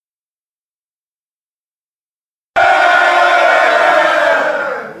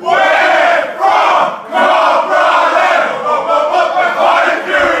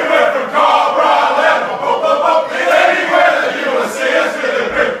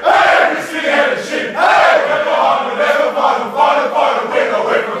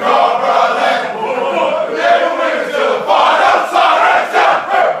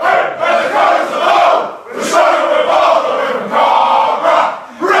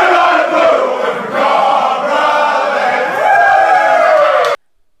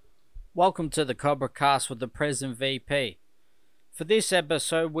Welcome to the Cobra Cast with the present VP. For this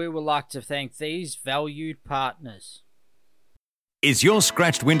episode, we would like to thank these valued partners. Is your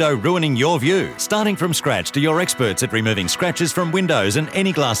scratched window ruining your view? Starting from scratch to your experts at removing scratches from windows and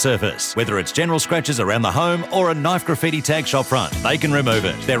any glass surface. Whether it's general scratches around the home or a knife graffiti tag shop front, they can remove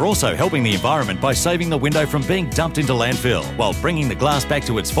it. They're also helping the environment by saving the window from being dumped into landfill while bringing the glass back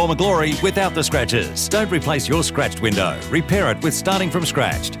to its former glory without the scratches. Don't replace your scratched window. Repair it with Starting From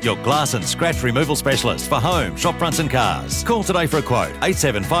Scratched, your glass and scratch removal specialist for home, shop fronts and cars. Call today for a quote,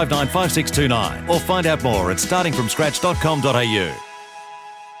 87595629, or find out more at startingfromscratch.com.au.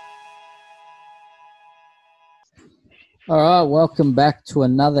 All right, welcome back to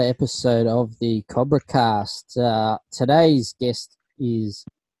another episode of the Cobra Cast. Today's guest is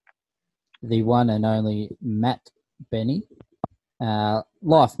the one and only Matt Benny,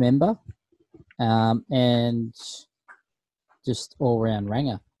 life member, and just all-round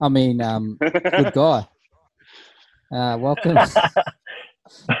ranger. Good guy. Welcome,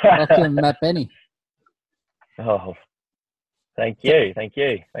 welcome, Matt Benny. Oh, thank you. Thanks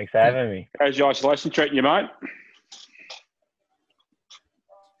for having me. How's your isolation treating you, mate?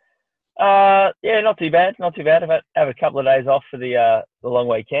 Yeah, not too bad. I've had a couple of days off for the long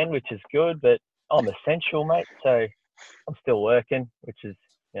weekend, which is good. But I'm essential, mate, so I'm still working, which is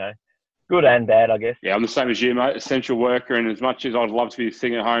good and bad, I guess. Yeah, I'm the same as you, mate. Essential worker, and as much as I'd love to be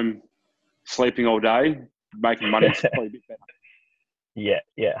sitting at home, sleeping all day, making money is probably a bit better. Yeah,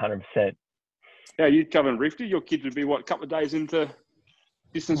 100%. Yeah, you covering Rifty? Your kids would be a couple of days into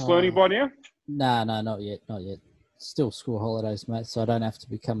distance learning by now? No, not yet. Still school holidays, mate, so I don't have to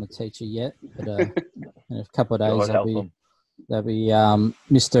become a teacher yet. But in a couple of days, they'll be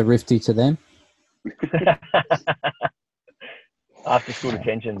Mr. Rifty to them. After school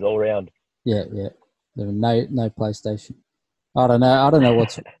detentions all round. Yeah. No PlayStation. I don't know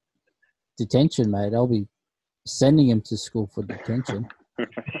what's detention, mate. I'll be sending him to school for detention.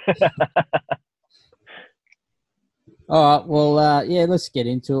 All right, well, let's get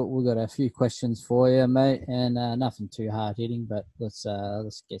into it. We've got a few questions for you, mate, and nothing too hard-hitting, but let's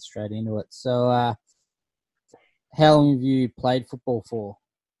get straight into it. So, how long have you played football for?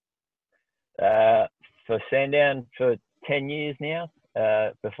 For Sandown for 10 years now.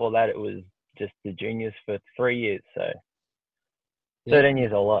 Before that, it was just the juniors for 3 years, so 13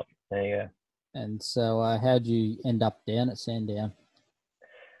 years all up. There you go. And so, how'd you end up down at Sandown?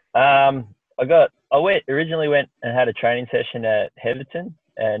 I originally went and had a training session at Heatherton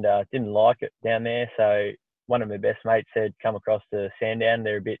and didn't like it down there. So one of my best mates said, come across to Sandown.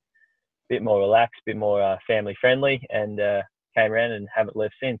 They're a bit more relaxed, a bit more family friendly, and came around and haven't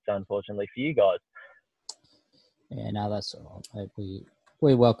left since, unfortunately, for you guys. Yeah, no, that's all right, mate.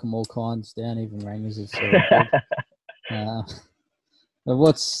 We welcome all kinds down, even Rangers. It's all good.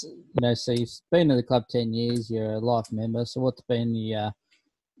 But so you've been in the club 10 years, you're a life member. So what's been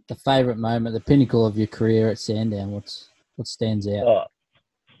the favourite moment, the pinnacle of your career at Sandown? What stands out? Oh,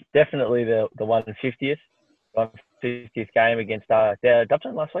 definitely the 150th game against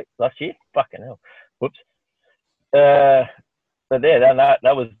Dubson last year. Fucking hell. Whoops. But yeah,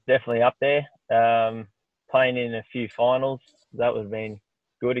 that was definitely up there. Playing in a few finals, that would have been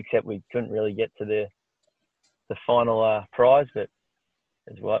good, except we couldn't really get to the final prize, but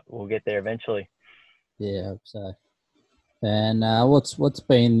we'll get there eventually. Yeah, I hope so. And what's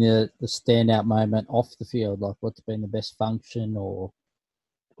been the standout moment off the field? Like, what's been the best function, or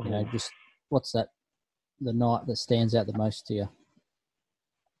just what's the night that stands out the most to you?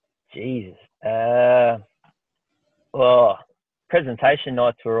 Jesus. Well, presentation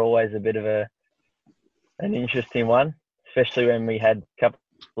nights were always a bit of an interesting one, especially when we had a couple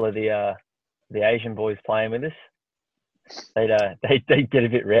of the Asian boys playing with us. They'd get a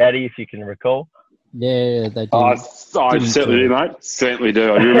bit rowdy, if you can recall. Yeah, they do. I certainly do, mate. Certainly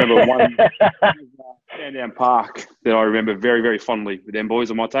do. I remember one Sandown Park that I remember very, very fondly with them boys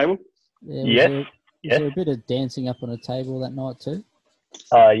on my table. Yeah, was there a bit of dancing up on a table that night too?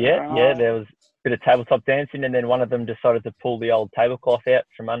 Yeah. There was a bit of tabletop dancing, and then one of them decided to pull the old tablecloth out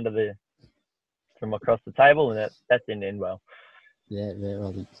from across the table, and that didn't end well. Yeah,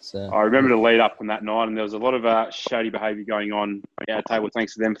 well, I remember the lead up on that night, and there was a lot of shady behaviour going on at our table,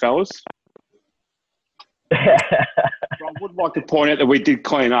 thanks to them fellas. I would like to point out that we did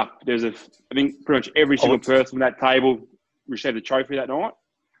clean up. I think pretty much every single person at that table received a trophy that night.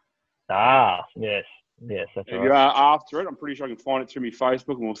 Yes, that's right. If you are after it, I'm pretty sure I can find it through my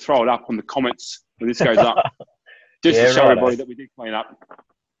Facebook, and we'll throw it up on the comments when this goes up, just to show everybody that we did clean up.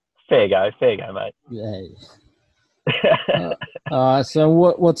 Fair go, mate. Yeah. So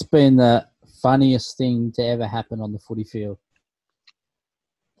what's been the funniest thing to ever happen on the footy field?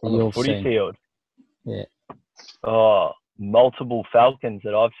 on the you've footy seen? field. Yeah. Oh, multiple Falcons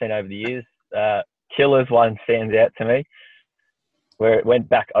that I've seen over the years. Killers one stands out to me, where it went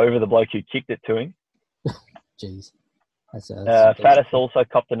back over the bloke who kicked it to him. Jeez. Faddis also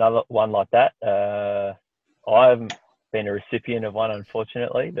copped another one like that. I haven't been a recipient of one,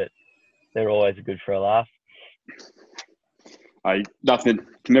 unfortunately, but they're always good for a laugh. Nothing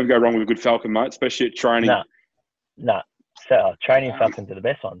can never go wrong with a good Falcon, mate, especially at training. No. So, training Falcons are the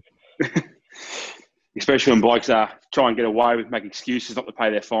best ones. Especially when blokes try and get away with making excuses not to pay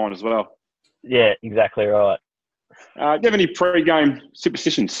their fine as well. Yeah, exactly right. Do you have any pre-game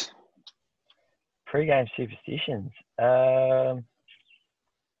superstitions? Pre-game superstitions?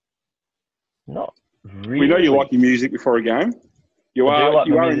 Not really. We know you like your music before a game. You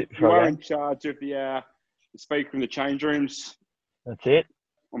are in charge of the speaker in the change rooms. That's it.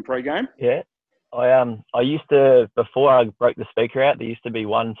 On pre-game? Yeah. I used to, before I broke the speaker out, there used to be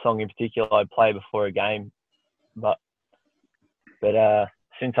one song in particular I'd play before a game. But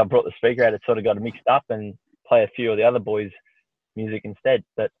since I brought the speaker out, it sort of got mixed up and play a few of the other boys' music instead.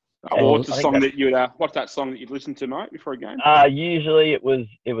 But what's the song that you'd what's that song that you'd listen to, mate, before a game? Usually it was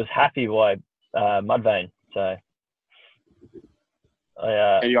Happy by Mudvayne. So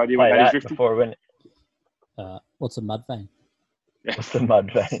any idea what that is, before we went. What's a Mudvayne? What's a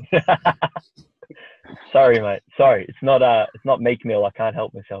Mudvayne? Sorry, mate. Sorry, it's not Meek Mill. I can't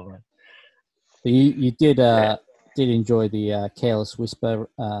help myself, man. You did enjoy the Careless Whisper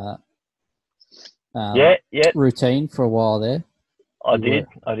routine for a while there. I did.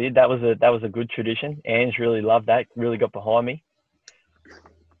 That was a good tradition. Ange really loved that. Really got behind me.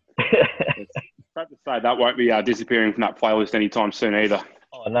 Proud to say that won't be disappearing from that playlist anytime soon either.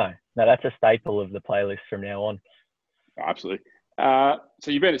 Oh no, that's a staple of the playlist from now on. Absolutely.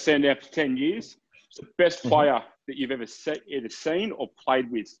 So you've been at Sandown for 10 years. What's the best player that you've ever seen or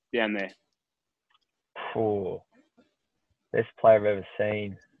played with down there? Oh, best player I've ever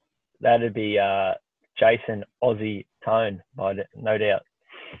seen. That'd be Jason Aussie Tone, no doubt.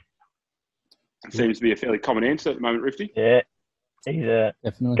 Seems to be a fairly common answer at the moment, Rifty. Yeah, he's a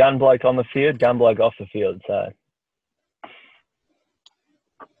Definitely. gun bloke on the field, gun bloke off the field. So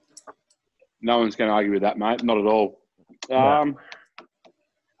no one's going to argue with that, mate. Not at all. No.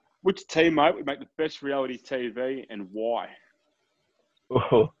 Which teammate would make the best reality TV and why?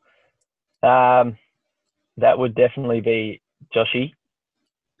 Ooh. That would definitely be Joshy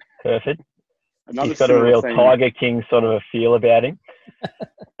Herford. He's got a real Tiger King sort of a feel about him.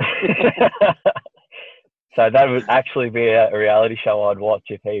 So that would actually be a reality show I'd watch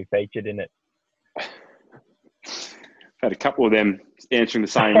if he featured in it. Had a couple of them answering the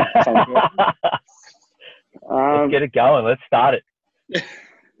same question. Let's get it going. Let's start it.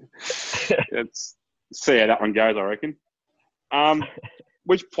 Let's see how that one goes, I reckon.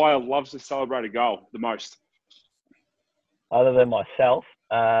 Which player loves to celebrate a goal the most? Other than myself,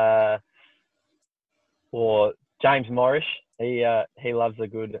 or James Morris, he loves a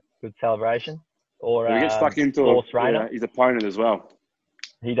good celebration. Or we get stuck into his opponent as well.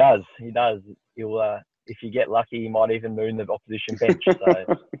 He does. He'll if you get lucky, he might even moon the opposition bench.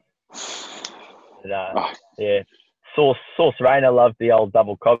 So, yeah. Sauce Rayner loved the old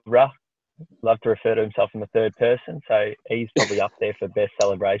double cobra. Loved to refer to himself in the third person, so he's probably up there for best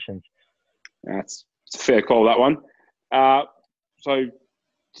celebrations. That's a fair call, that one. So,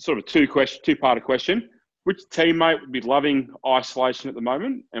 sort of a two-part question. Which teammate would be loving isolation at the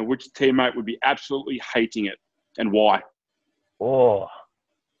moment, and which teammate would be absolutely hating it, and why? Oh,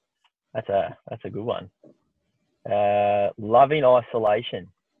 that's a good one. Loving isolation.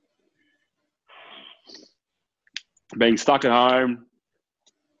 Being stuck at home,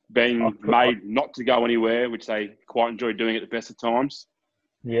 being made not to go anywhere, which they quite enjoy doing at the best of times.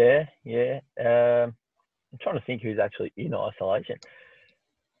 Yeah. I'm trying to think who's actually in isolation.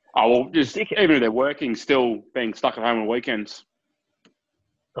 Oh, well, just even if they're working, still being stuck at home on weekends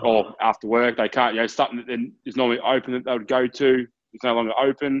or after work, they can't, something that is normally open that they would go to is no longer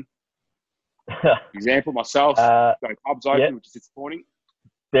open. Example, myself, no pubs open, which is disappointing.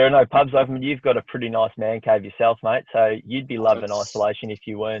 There are no pubs open, but you've got a pretty nice man cave yourself, mate. So you'd be loving isolation if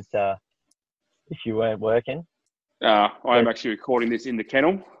you weren't working. I am actually recording this in the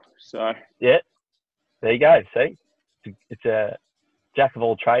kennel, so yeah, there you go. See, it's a jack of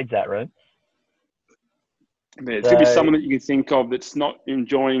all trades, that room. There's going to be someone that you can think of that's not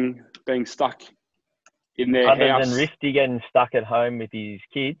enjoying being stuck in their house. Other than Rifty getting stuck at home with his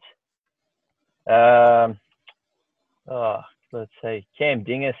kids. Let's see. Cam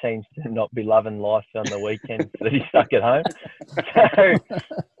Dinger seems to not be loving life on the weekends that he's stuck at home. So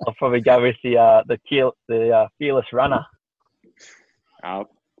I'll probably go with the fearless runner.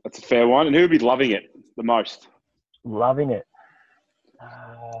 That's a fair one. And who would be loving it the most? Loving it.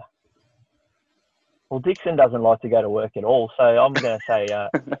 Well, Dixon doesn't like to go to work at all, so I'm going to say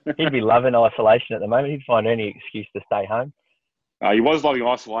he'd be loving isolation at the moment. He'd find any excuse to stay home. He was loving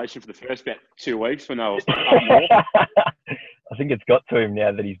isolation for the first about 2 weeks when they were up north. I think it's got to him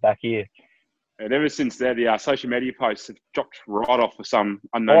now that he's back here. And ever since then, the social media posts have dropped right off for some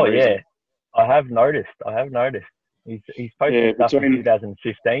unknown reason. Yeah. I have noticed. He's posted stuff in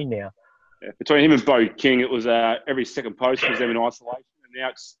 2015 now. Yeah, between him and Bo King, it was every second post was them in isolation, and now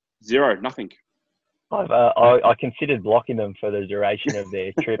it's zero, nothing. I considered blocking them for the duration of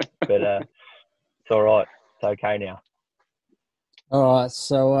their trip, but it's all right. It's okay now. All right,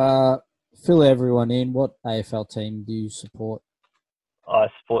 so fill everyone in. What AFL team do you support? I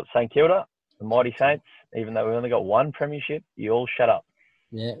support St Kilda, the Mighty Saints, even though we only got one premiership. You all shut up.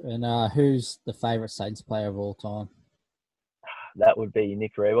 Yeah, and who's the favourite Saints player of all time? That would be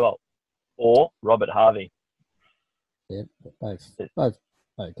Nick Riewoldt or Robert Harvey. Yeah, both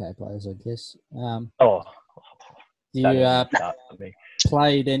okay players, I guess. Do you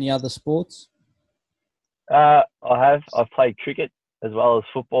played any other sports? I have. I've played cricket as well as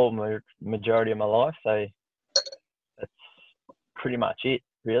football majority of my life, so that's pretty much it,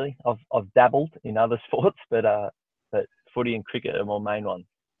 really. I've dabbled in other sports, but footy and cricket are my main ones.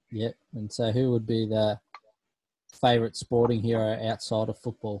 Yeah, and so who would be the favourite sporting hero outside of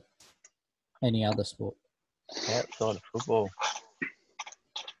football? Any other sport? Outside of football?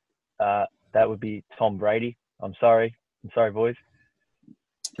 That would be Tom Brady. I'm sorry, boys.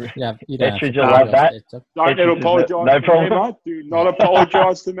 Yeah, you don't Ettridge will love that. Don't apologise. No problem. Me, mate. Do not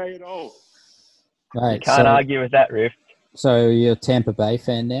apologise to me at all. Right, you can't argue with that, Riff. So you're a Tampa Bay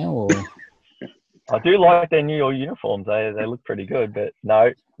fan now, or? I do like their new uniforms. They look pretty good, but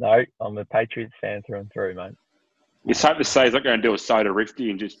no, I'm a Patriots fan through and through, mate. It's safe to say he's not going to do a soda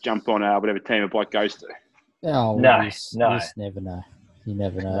rifty and just jump on whatever team a bloke goes to. Oh, no. You never know. You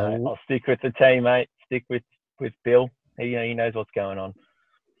never know. No, I'll stick with the team, mate. Stick with Bill. He knows what's going on.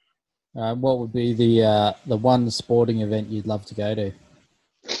 What would be the one sporting event you'd love to go to?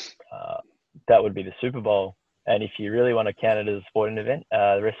 That would be the Super Bowl. And if you really want to count it as a sporting event,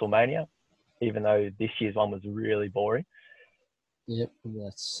 WrestleMania, even though this year's one was really boring. Yep,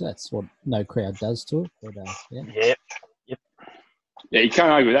 that's what no crowd does to it. But, yeah. Yep. Yeah, you can't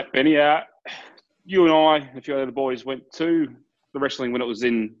argue with that, Benny. You and I and a few other boys went to the wrestling when it was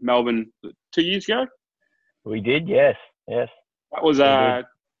in Melbourne 2 years ago. We did, yes. That was, I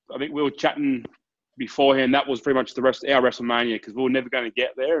think we were chatting beforehand. That was pretty much our WrestleMania because we were never going to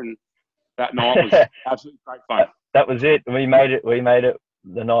get there, and that night was absolutely great fun. That was it. We made it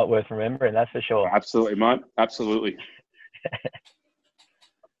the night worth remembering, that's for sure. Absolutely, mate. Absolutely.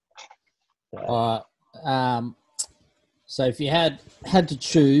 So if you had to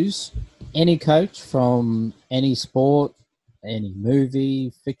choose any coach from any sport, any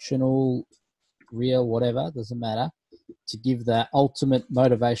movie, fictional, real, whatever, doesn't matter, to give the ultimate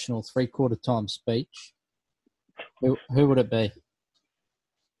motivational 3/4 time speech, who would it be?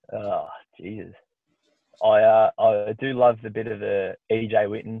 Oh, Jesus. I do love the bit of the EJ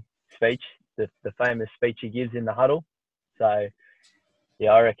Whitten speech, the famous speech he gives in the huddle. So,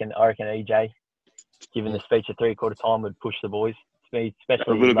 yeah, I reckon EJ giving the speech at 3/4 time would push the boys. Especially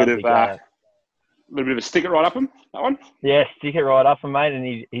a little bit of a stick it right up him, that one? Yeah, stick it right up him, mate,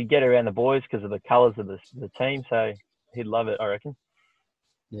 and he'd get around the boys because of the colours of the team, so he'd love it, I reckon.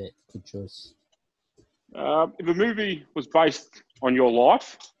 Yeah, good choice. If a movie was based on your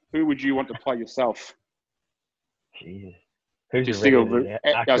life, who would you want to play yourself? Jesus. Who's just a think of,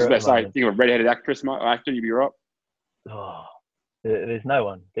 actor I was about to say, moment? think of a redheaded actress, mate, or actor, you'd be right. Oh, there's no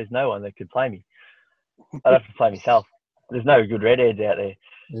one. There's no one that could play me. I'd have to play myself. There's no good redheads out there.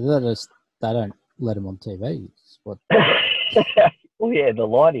 They don't let him on TV. What? Well, yeah, the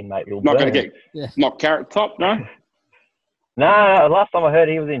lighting, mate, will Not going burn. to get knocked Carrot Top, no? No, last time I heard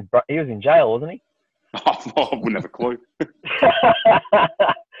he was in jail, wasn't he? I wouldn't have a clue.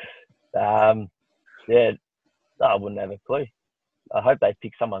 Yeah, I wouldn't have a clue. I hope they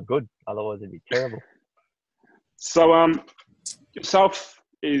pick someone good. Otherwise, it'd be terrible. So, yourself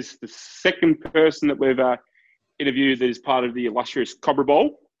is the second person that we've interviewed that is part of the illustrious Cobra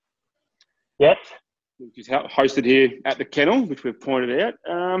Bowl. Yes. Which is hosted here at the Kennel, which we've pointed out.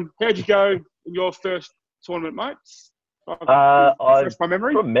 How'd you go in your first tournament, mates? Refresh my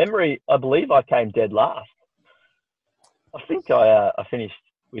memory. From memory, I believe I came dead last. I think I finished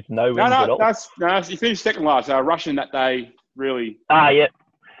with no wins at all. No, you finished second last. Russian that day, really. Yep. Yeah.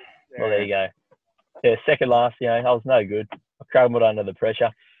 Well, there you go. Yeah, second last, I was no good. I crumbled under the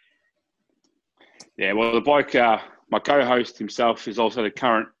pressure. Yeah, well, the bloke my co-host himself is also the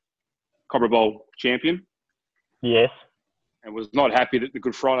current Cobra Bowl champion. Yes. And was not happy that the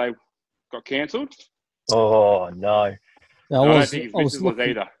Good Friday got cancelled. Oh, no. I don't think his missus was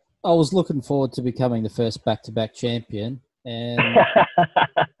either. I was looking forward to becoming the first back-to-back champion, and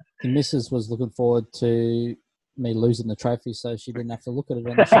the missus was looking forward to me losing the trophy so she didn't have to look at it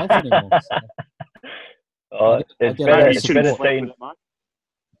on the shelf anymore. So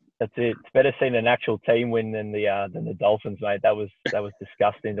It's better seeing an actual team win than the Dolphins, mate. That was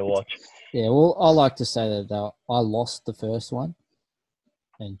disgusting to watch. Yeah, well, I like to say that I lost the first one,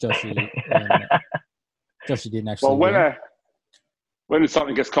 and Joshy didn't actually. Well, when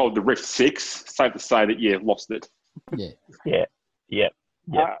something gets called the Rift 6, safe to say that you lost it. Yeah. Yeah.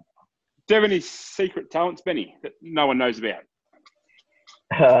 Do you have any secret talents, Benny, that no one knows about?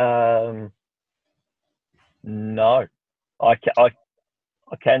 No. I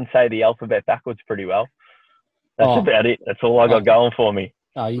can say the alphabet backwards pretty well. That's about it. That's all I got going for me.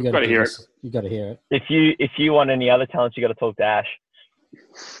 Oh, you got to hear it. You got to hear it. If you want any other talents, you got to talk to Ash.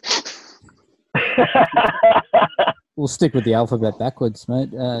 We'll stick with the alphabet backwards,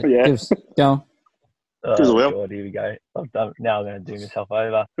 mate. Go on. Oh, God, here we go. Now I'm going to do myself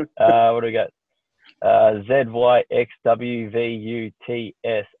over. What do we got? Z, Y, X, W, V, U, T,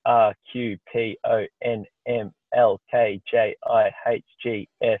 S, R, Q, P, O, N, M, L, K, J, I, H, G,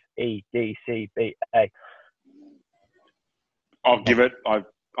 F, E, D, C, B, A. I'll give it. I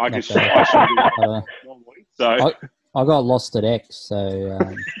can. So I got lost at X, so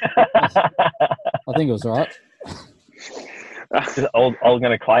I think it was right. I was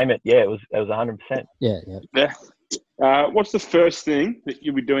going to claim it. Yeah, it was 100%. Yeah. What's the first thing that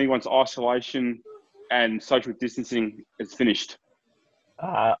you'll be doing once isolation and social distancing is finished?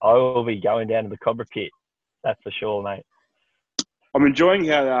 I will be going down to the Cobra Pit. That's for sure, mate. I'm enjoying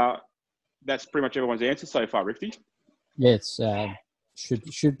how that's pretty much everyone's answer so far, Rifty. Yeah, it's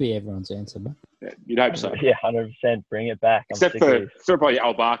should be everyone's answer, but yeah, you'd hope so. Yeah, 100%. Bring it back. Except for probably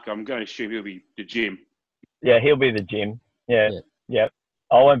Al Barker, I'm going to assume he'll be the gym. Yeah, he'll be the gym. Yeah.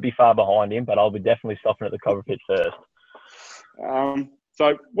 I won't be far behind him, but I'll be definitely stopping at the Cobra Pit first.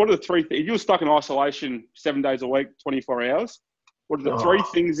 So what are the three things? If you're stuck in isolation 7 days a week, 24 hours, what are the three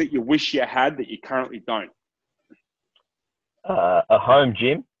things that you wish you had that you currently don't? A home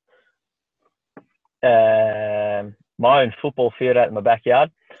gym. My own football field out in my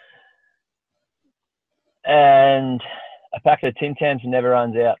backyard. And a packet of Tim Tams never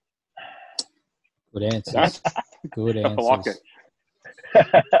runs out. Good answers. Good answers. I like it.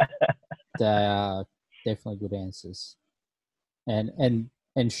 They are definitely good answers. And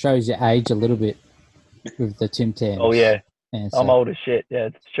shows your age a little bit with the Tim Tams. Oh, yeah. Answer. I'm old as shit. Yeah,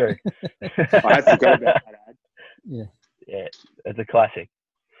 it's true. I had to go about that ad. Yeah. Yeah, it's a classic.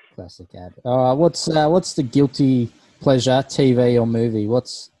 Classic ad. All right, what's the guilty pleasure, TV or movie?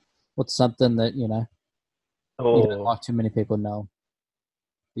 What's something that, you don't like too many people know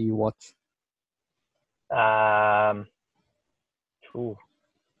that you watch?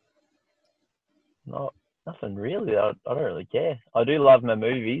 Nothing really. I don't really care. I do love my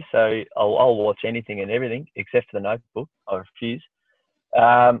movies, so I'll watch anything and everything except for The Notebook. I refuse.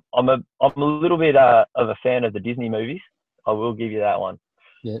 I'm a little bit of a fan of the Disney movies. I will give you that one.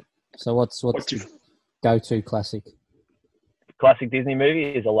 Yeah. So what's your go-to classic? Classic Disney movie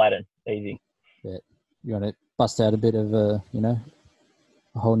is Aladdin. Easy. Yeah. You want to bust out a bit of a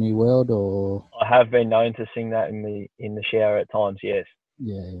whole new world, or? I have been known to sing that in the shower at times. Yes.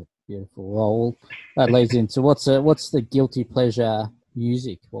 Yeah. Beautiful. Well, that leads into what's the guilty pleasure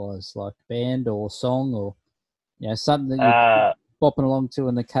music was, like band or song, or something that you're bopping along to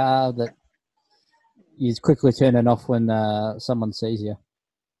in the car that you quickly turn it off when someone sees you.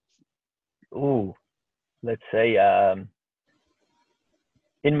 Ooh, let's see.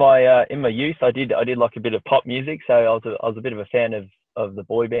 In my youth, I did like a bit of pop music, so I was a bit of a fan of the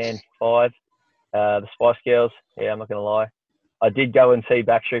boy band Five, the Spice Girls. Yeah, I'm not gonna lie. I did go and see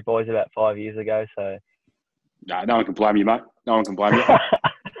Backstreet Boys about 5 years ago, so. No one can blame you, mate. No one can blame you.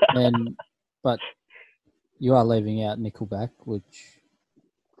 But you are leaving out Nickelback, which.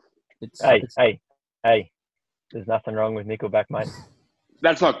 Hey! There's nothing wrong with Nickelback, mate.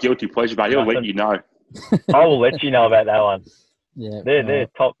 That's not guilty pleasure, mate. He'll let you know. I will let you know about that one. Yeah, they're a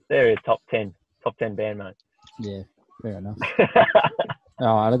top 10 band, mate. Yeah, fair enough.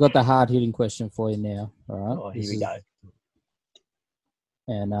 All right, I've got the hard-hitting question for you now. All right. Oh, here we go.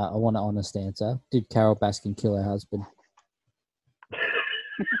 And I want an honest answer. Did Carol Baskin kill her husband?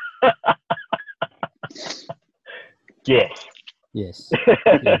 Yes. Yes.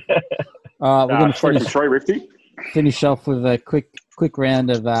 Yeah. All right, we're going to finish off with a quick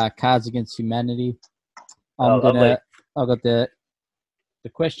round of Cards Against Humanity. I've Lovely. got the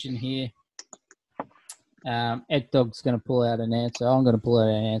question here. Ed Dog's going to pull out an answer. I'm going to pull out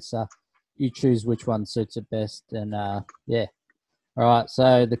an answer. You choose which one suits it best, and yeah. All right.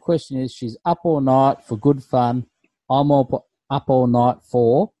 So the question is: she's up all night for good fun. I'm up all night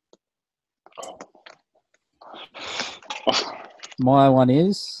for. My one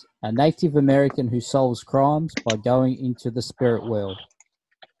is a Native American who solves crimes by going into the spirit world.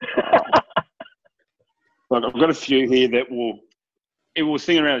 Look, I've got a few here that will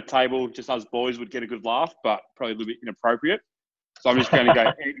sing around the table, just us boys would get a good laugh, but probably a little bit inappropriate. So I'm just going to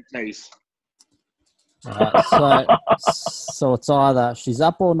go amputees. So it's either she's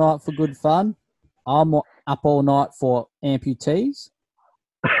up all night for good fun, I'm up all night for amputees,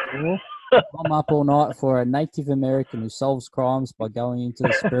 or I'm up all night for a Native American who solves crimes by going into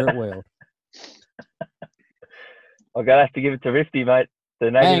the spirit world. I'm going to have to give it to Rifty, mate.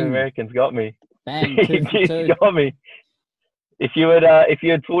 The Native Americans got me. Bang, 2 for 2. Got me. If you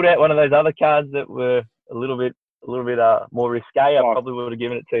had pulled out one of those other cards that were a little bit more risque, I probably would have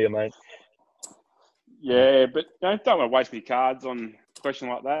given it to you, mate. Yeah, but don't want to waste me cards on a question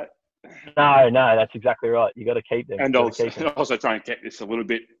like that. No, that's exactly right. You got to keep them. And also try and keep this a little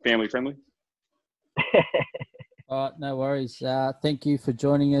bit family friendly. All right, no worries. Thank you for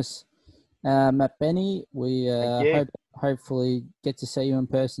joining us, Matt Benny. We hopefully get to see you in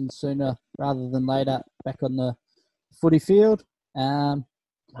person sooner rather than later back on the footy field. 100%.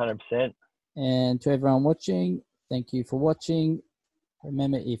 And to everyone watching, thank you for watching.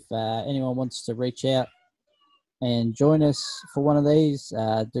 Remember, if anyone wants to reach out and join us for one of these,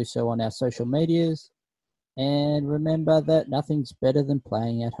 do so on our social medias. And remember that nothing's better than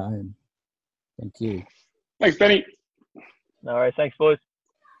playing at home. Thank you. Thanks, Benny. No worries. Thanks, boys.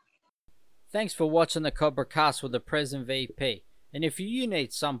 Thanks for watching the Cobra Cast with the present VP. And if you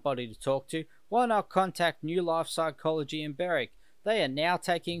need somebody to talk to, why not contact New Life Psychology in Berwick? They are now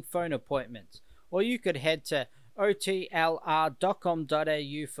taking phone appointments. Or you could head to otlr.com.au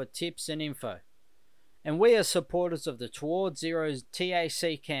for tips and info. And we are supporters of the Towards Zero's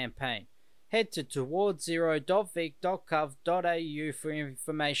TAC campaign. Head to towardszero.vic.gov.au for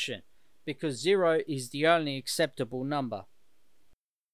information, because 0 is the only acceptable number.